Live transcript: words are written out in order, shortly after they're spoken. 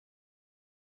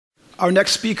Our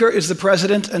next speaker is the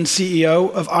President and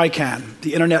CEO of ICANN,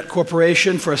 the Internet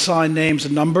Corporation for Assigned Names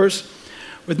and Numbers.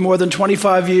 With more than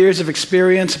 25 years of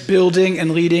experience building and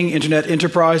leading Internet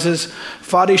enterprises,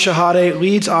 Fadi Chehadé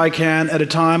leads ICANN at a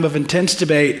time of intense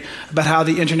debate about how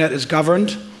the Internet is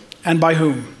governed and by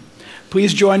whom.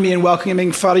 Please join me in welcoming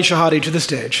Fadi Chehadé to the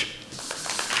stage.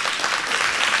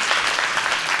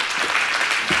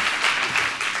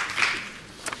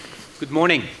 Good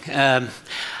morning.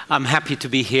 I'm happy to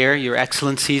be here, Your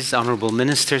Excellencies, Honorable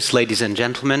Ministers, ladies and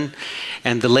gentlemen,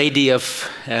 and the lady of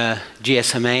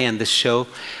GSMA and this show,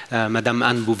 Madame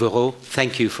Anne Bouvereau.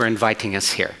 Thank you for inviting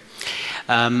us here.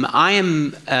 I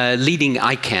am leading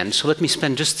ICANN, so let me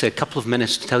spend just a couple of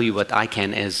minutes to tell you what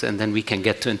ICANN is, and then we can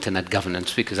get to Internet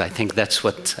governance, because I think that's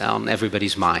what's on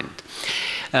everybody's mind.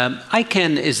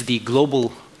 ICANN is the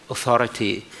global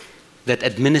authority that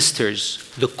administers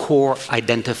the core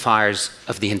identifiers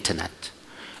of the Internet.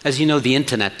 As you know, the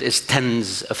Internet is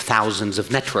tens of thousands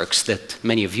of networks that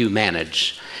many of you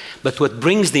manage. But what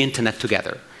brings the Internet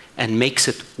together and makes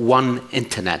it one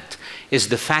Internet is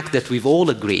the fact that we've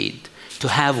all agreed to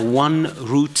have one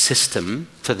root system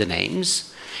for the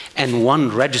names and one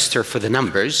register for the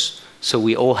numbers, so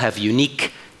we all have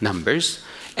unique numbers,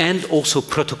 and also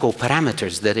protocol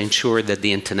parameters that ensure that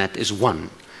the Internet is one.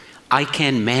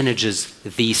 ICANN manages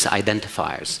these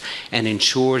identifiers and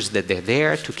ensures that they're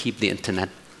there to keep the Internet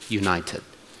united.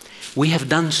 We have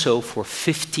done so for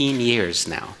 15 years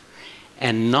now,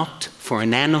 and not for a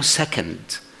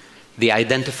nanosecond the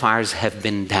identifiers have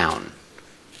been down.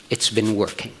 It's been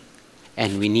working,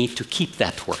 and we need to keep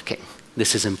that working.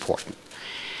 This is important.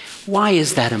 Why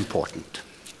is that important?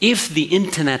 If the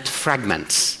Internet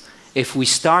fragments, if we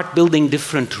start building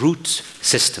different root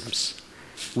systems,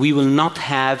 we will not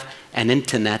have an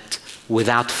Internet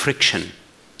without friction.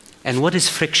 And what is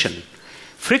friction?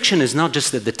 Friction is not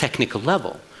just at the technical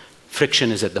level.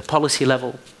 Friction is at the policy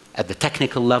level, at the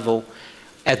technical level,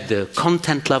 at the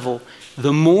content level.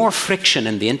 The more friction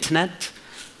in the Internet,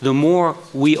 the more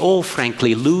we all,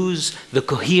 frankly, lose the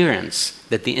coherence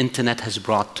that the Internet has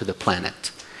brought to the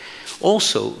planet.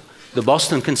 Also, the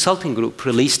Boston Consulting Group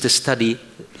released a study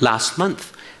last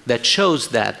month that shows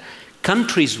that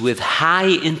countries with high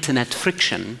Internet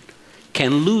friction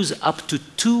can lose up to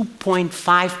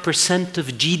 2.5% of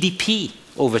GDP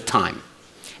over time.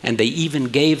 And they even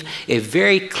gave a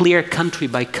very clear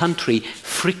country-by-country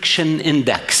friction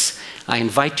index. I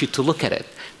invite you to look at it,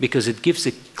 because it gives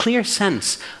a clear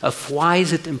sense of why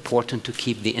is it important to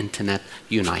keep the Internet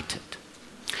united.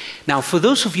 Now, for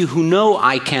those of you who know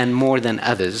ICANN more than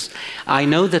others, I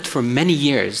know that for many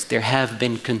years there have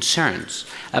been concerns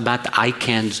about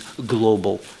ICANN's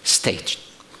global stage.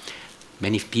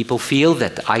 Many people feel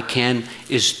that ICANN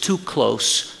is too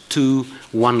close to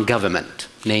one government,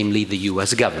 namely the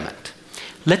US government.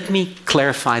 Let me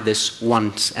clarify this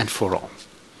once and for all.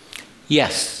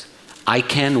 Yes,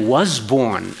 ICANN was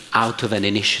born out of an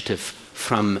initiative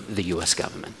from the US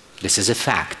government. This is a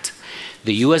fact.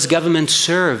 The US government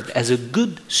served as a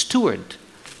good steward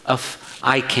of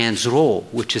ICANN's role,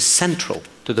 which is central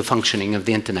to the functioning of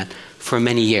the Internet, for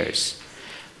many years.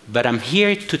 But I'm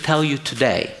here to tell you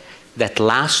today that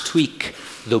last week,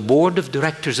 the board of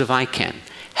directors of ICANN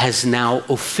has now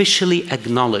officially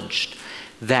acknowledged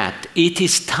that it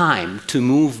is time to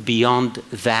move beyond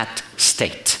that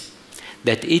state,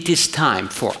 that it is time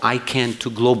for ICANN to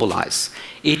globalize.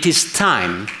 It is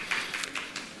time,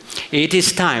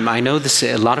 I know this,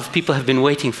 a lot of people have been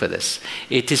waiting for this.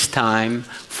 It is time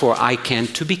for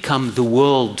ICANN to become the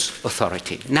world's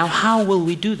authority. Now, how will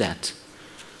we do that?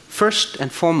 First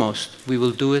and foremost, we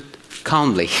will do it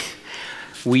calmly.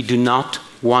 We do not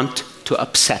want to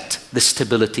upset the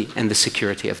stability and the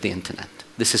security of the Internet.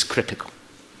 This is critical.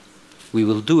 We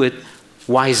will do it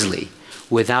wisely,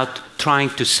 without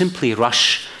trying to simply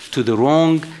rush to the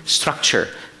wrong structure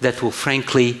that will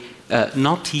frankly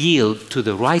not yield to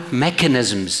the right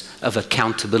mechanisms of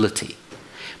accountability.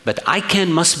 But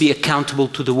ICANN must be accountable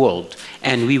to the world,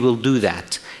 and we will do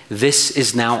that. This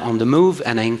is now on the move,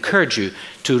 and I encourage you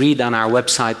to read on our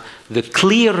website the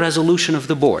clear resolution of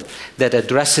the board that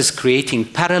addresses creating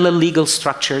parallel legal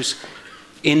structures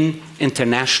in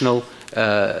international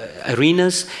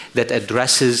arenas, that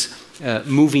addresses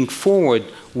moving forward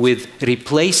with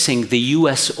replacing the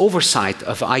US oversight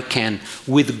of ICANN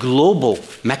with global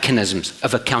mechanisms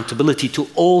of accountability to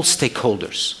all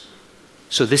stakeholders.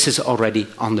 So this is already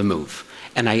on the move.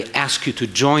 And I ask you to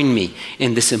join me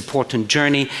in this important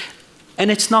journey.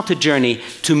 And it's not a journey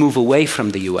to move away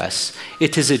from the US.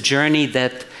 It is a journey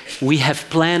that we have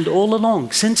planned all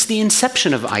along, since the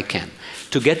inception of ICANN,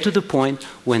 to get to the point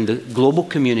when the global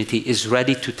community is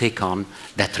ready to take on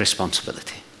that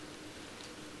responsibility.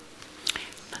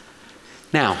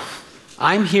 Now,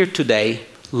 I'm here today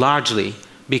largely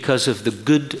because of the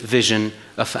good vision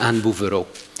of Anne Bouvereau.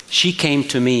 She came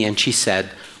to me and she said,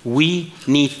 we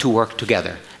need to work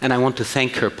together. And I want to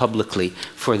thank her publicly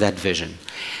for that vision.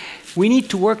 We need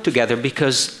to work together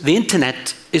because the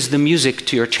internet is the music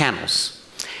to your channels.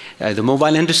 The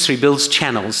mobile industry builds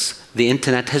channels. The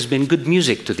internet has been good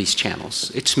music to these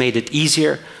channels. It's made it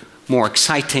easier, more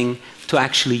exciting to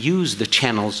actually use the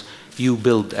channels you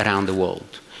build around the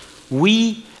world.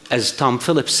 We, as Tom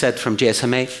Phillips said from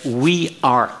GSMA, we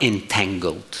are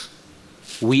entangled.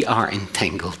 We are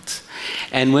entangled.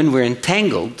 And when we're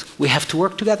entangled, we have to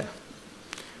work together.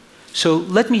 So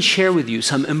let me share with you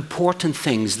some important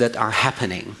things that are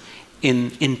happening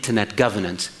in internet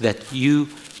governance that you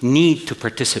need to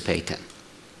participate in.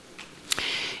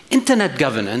 Internet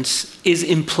governance is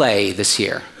in play this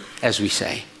year, as we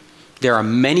say. There are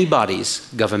many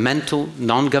bodies, governmental,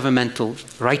 non-governmental,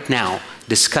 right now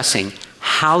discussing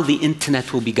how the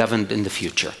internet will be governed in the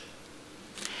future.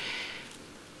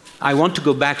 I want to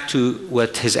go back to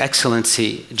what His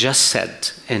Excellency just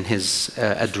said in his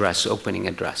address, opening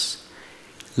address.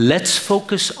 Let's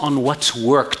focus on what's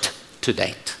worked to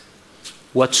date.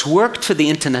 What's worked for the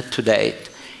internet to date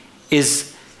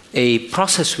is a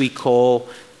process we call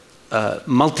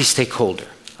multi-stakeholder.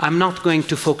 I'm not going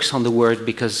to focus on the word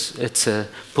because it's a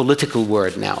political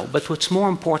word now, but what's more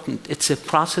important, it's a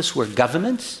process where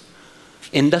governments,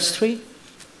 industry,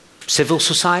 civil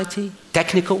society,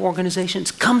 technical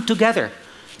organizations come together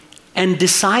and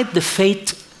decide the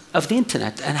fate of the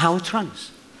internet and how it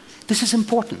runs. This is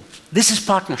important. This is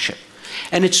partnership.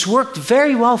 And it's worked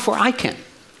very well for ICANN.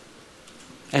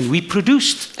 And we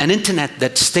produced an internet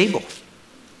that's stable,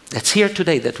 that's here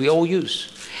today, that we all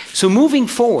use. So moving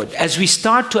forward, as we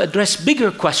start to address bigger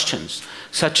questions,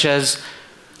 such as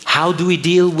how do we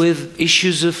deal with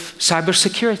issues of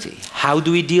cybersecurity? How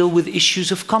do we deal with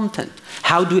issues of content?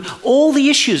 All the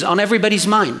issues on everybody's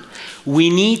mind. We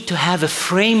need to have a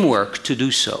framework to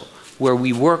do so, where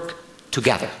we work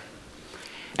together.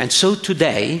 And so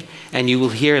today, and you will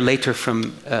hear later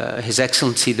from His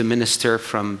Excellency the Minister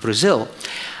from Brazil,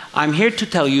 I'm here to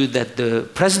tell you that the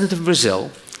President of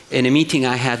Brazil, in a meeting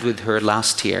I had with her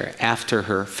last year after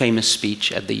her famous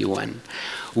speech at the UN,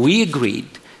 we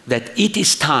agreed that it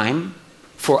is time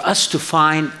for us to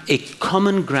find a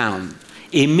common ground,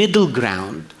 a middle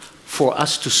ground for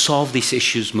us to solve these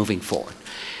issues moving forward.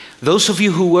 Those of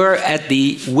you who were at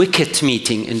the WICET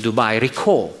meeting in Dubai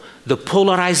recall the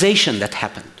polarization that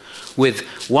happened, with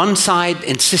one side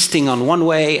insisting on one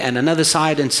way and another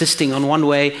side insisting on one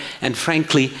way, and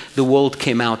frankly, the world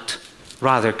came out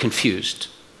rather confused.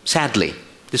 Sadly,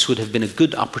 this would have been a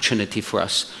good opportunity for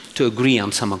us to agree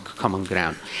on some common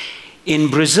ground. In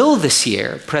Brazil this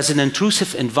year, President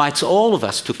Rousseff invites all of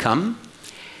us to come,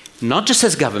 not just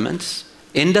as governments,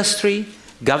 industry,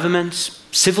 governments,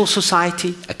 civil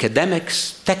society,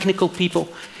 academics, technical people,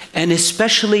 and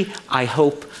especially, I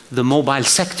hope, the mobile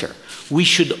sector. We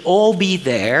should all be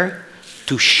there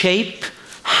to shape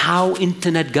how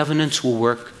internet governance will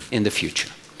work in the future.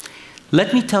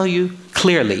 Let me tell you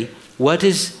clearly what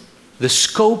is the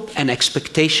scope and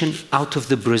expectation out of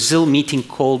the Brazil meeting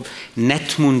called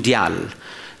Net Mundial.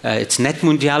 It's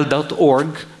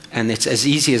netmundial.org, and it's as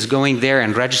easy as going there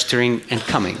and registering and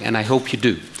coming, and I hope you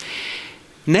do.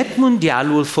 Net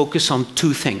Mundial will focus on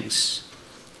two things.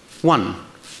 One,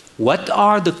 what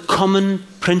are the common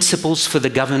principles for the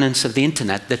governance of the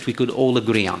internet that we could all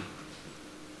agree on?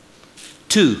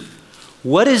 Two,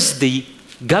 what is the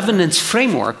governance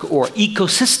framework or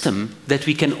ecosystem that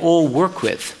we can all work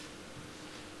with?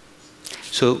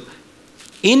 So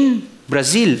in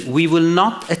Brazil, we will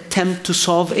not attempt to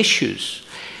solve issues.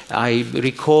 I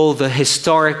recall the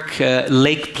historic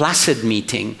Lake Placid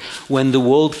meeting when the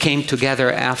world came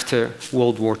together after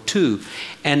World War II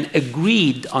and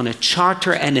agreed on a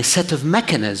charter and a set of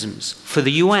mechanisms for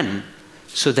the UN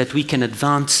so that we can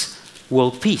advance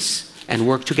world peace and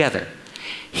work together.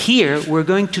 Here, we're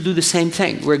going to do the same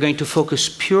thing. We're going to focus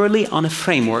purely on a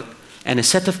framework and a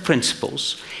set of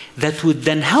principles that would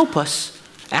then help us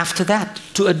after that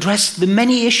to address the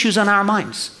many issues on our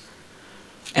minds.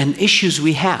 And issues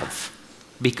we have,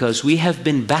 because we have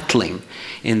been battling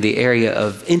in the area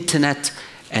of internet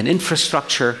and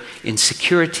infrastructure, in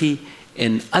security,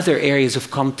 in other areas of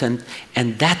content,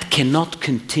 and that cannot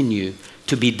continue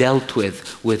to be dealt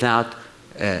with without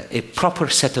a proper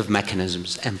set of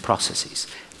mechanisms and processes.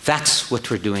 That's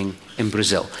what we're doing in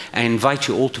Brazil. I invite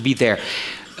you all to be there.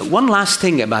 One last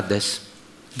thing about this.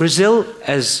 Brazil,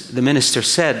 as the minister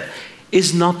said,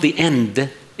 is not the end.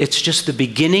 It's just the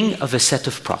beginning of a set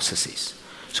of processes.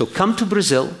 So come to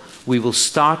Brazil. We will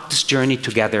start this journey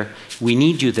together. We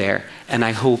need you there, and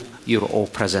I hope you're all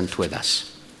present with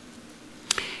us.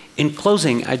 In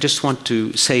closing, I just want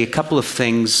to say a couple of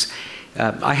things.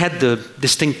 I had the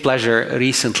distinct pleasure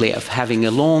recently of having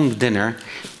a long dinner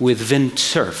with Vint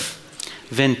Cerf.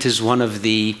 Vint is one of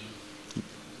the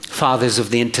fathers of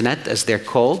the internet, as they're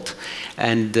called.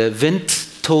 And Vint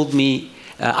told me,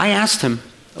 I asked him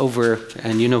over,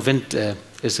 and you know, Vint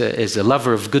is a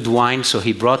lover of good wine, so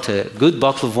he brought a good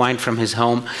bottle of wine from his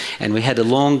home, and we had a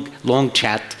long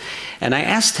chat. And I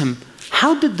asked him,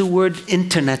 how did the word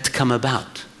internet come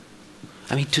about?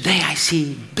 I mean, today I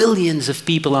see billions of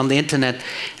people on the internet,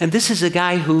 and this is a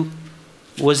guy who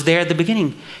was there at the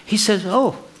beginning. He says,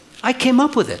 oh, I came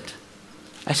up with it.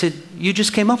 I said, you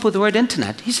just came up with the word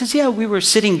internet? He says, yeah, we were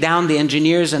sitting down, the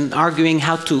engineers, and arguing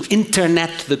how to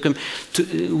internet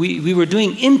we were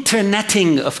doing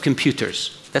interneting of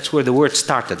computers. That's where the word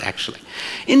started, actually.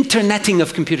 Interneting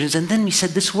of computers, and then we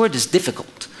said, this word is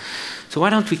difficult. So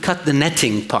why don't we cut the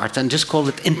netting part and just call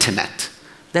it internet?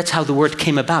 That's how the word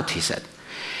came about, he said.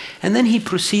 And then he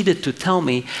proceeded to tell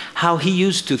me how he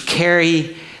used to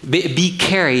be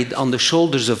carried on the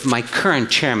shoulders of my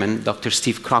current chairman, Dr.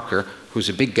 Steve Crocker, who's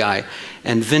a big guy,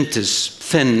 and Vint is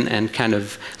thin and kind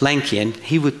of lanky, and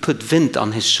he would put Vint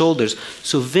on his shoulders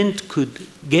so Vint could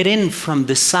get in from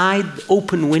the side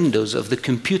open windows of the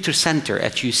computer center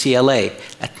at UCLA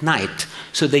at night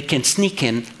so they can sneak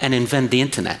in and invent the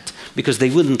internet, because they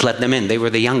wouldn't let them in. They were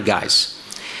the young guys.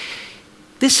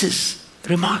 This is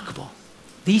remarkable.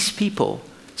 These people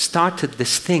started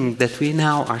this thing that we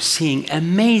now are seeing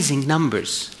amazing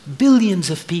numbers, billions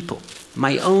of people.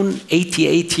 My own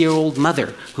 88-year-old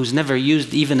mother, who's never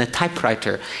used even a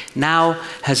typewriter, now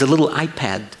has a little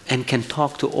iPad and can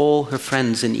talk to all her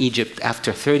friends in Egypt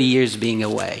after 30 years being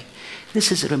away.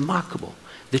 This is remarkable.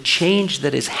 The change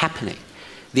that is happening,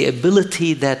 the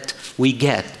ability that we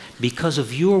get because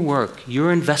of your work,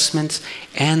 your investments,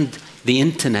 and the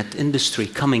internet industry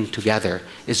coming together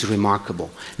is remarkable.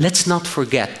 Let's not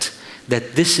forget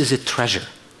that this is a treasure.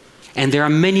 And there are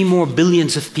many more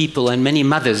billions of people and many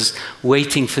mothers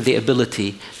waiting for the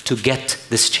ability to get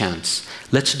this chance.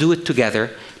 Let's do it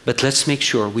together, but let's make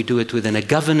sure we do it within a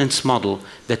governance model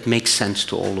that makes sense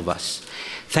to all of us.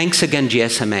 Thanks again,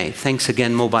 GSMA. Thanks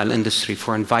again, mobile industry,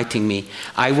 for inviting me.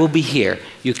 I will be here.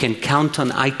 You can count on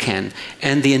ICANN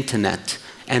and the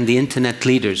internet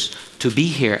leaders to be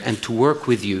here and to work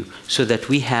with you so that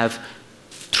we have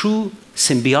true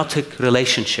symbiotic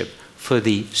relationship for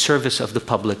the service of the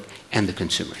public and the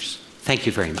consumers. Thank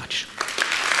you very much.